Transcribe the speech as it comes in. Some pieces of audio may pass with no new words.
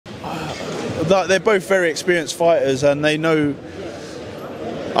they're both very experienced fighters, and they know.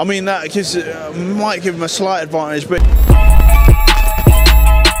 I mean, that might give them a slight advantage, but.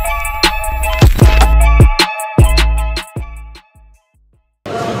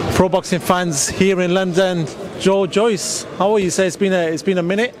 Pro boxing fans here in London, Joe Joyce, how are you? Say it's been a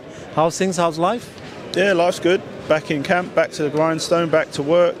minute. How's things? How's life? Yeah, life's good. Back in camp, back to the grindstone, back to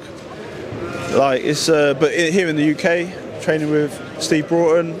work. Like it's, but here in the UK, training with Steve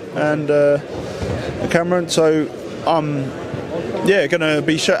Broughton and Cameron. So yeah, gonna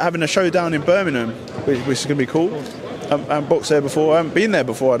be having a showdown in Birmingham, which is gonna be cool. I haven't boxed there before. I haven't been there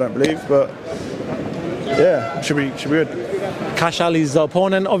before, I don't believe, but yeah, should be good. Kash Ali is the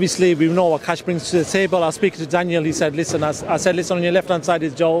opponent. Obviously, we know what Kash brings to the table. I was speaking to Daniel. He said, "Listen," I said, "Listen, on your left-hand side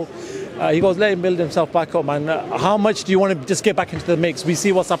is Joe." He goes, "Let him build himself back up, man." How much do you want to just get back into the mix? We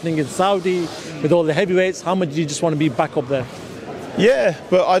see what's happening in Saudi with all the heavyweights. How much do you just want to be back up there? Yeah,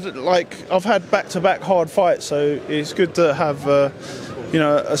 but I've had back-to-back hard fights, so it's good to have you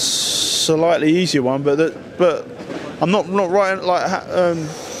know, a slightly easier one. But I'm not writing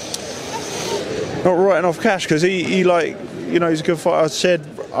not writing off Kash, because he like, you know, he's a good fighter.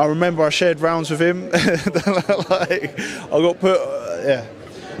 I remember I shared rounds with him. Like, I got put, yeah.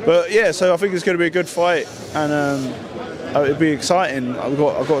 But yeah, so I think it's going to be a good fight, and it'll be exciting. I've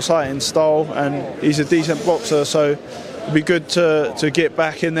got exciting style, and he's a decent boxer, so it'll be good to get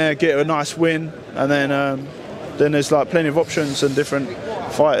back in there, get a nice win, and then there's like plenty of options and different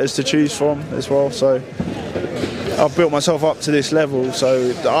fighters to choose from as well. So I've built myself up to this level,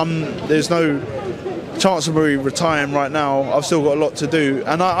 so there's no chance of me retiring right now. I've still got a lot to do,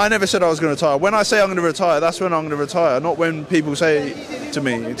 and I never said I was going to retire. When I say I'm going to retire, that's when I'm going to retire, not when people say to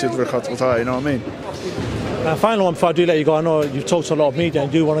me to retire, you know what I mean? Final one before I do let you go. I know you've talked to a lot of media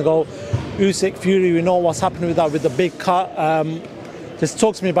and do want to go. Usyk, Fury, we know what's happening with that, with the big cut. Just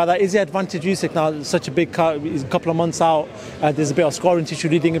talk to me about that. Is the advantage Usyk now, such a big cut? He's a couple of months out. There's a bit of scoring tissue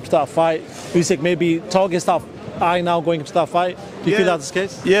leading into that fight. Usyk maybe targets that eye now going into that fight. Do you feel that's the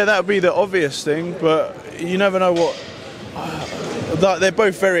case? Yeah, that would be the obvious thing, but you never know what. They're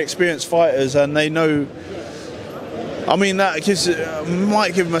both very experienced fighters, and they know. I mean, that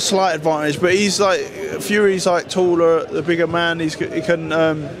might give him a slight advantage, but Fury's like taller, the bigger man. He can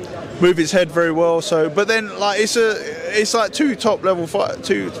move his head very well. So, but then like it's like two top level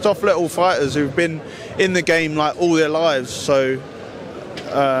fighters who've been in the game like all their lives. So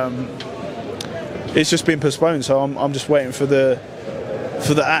it's just been postponed. So I'm just waiting for the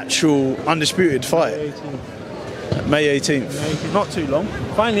actual undisputed fight. May 18th. Not too long.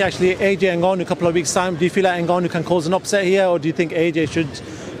 Finally, actually, AJ Ngannou, a couple of weeks' time. Do you feel like Ngannou can cause an upset here, or do you think AJ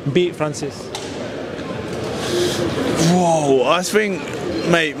should beat Francis? Whoa, I think,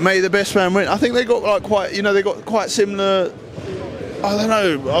 mate, may the best man win. I think they got like quite similar. I don't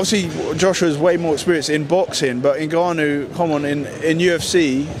know. Obviously, Joshua's way more experienced in boxing, but Ngannou, come on, in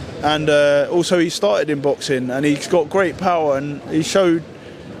UFC, and also he started in boxing, and he's got great power, and he showed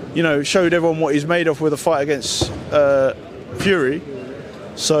everyone what he's made of with a fight against Fury.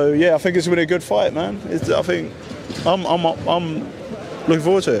 So yeah, I think it's going to be a good fight, man. I think I'm looking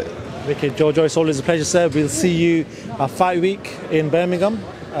forward to it. Wicked. Joe Joyce, always a pleasure, sir. We'll see you Fight Week in Birmingham.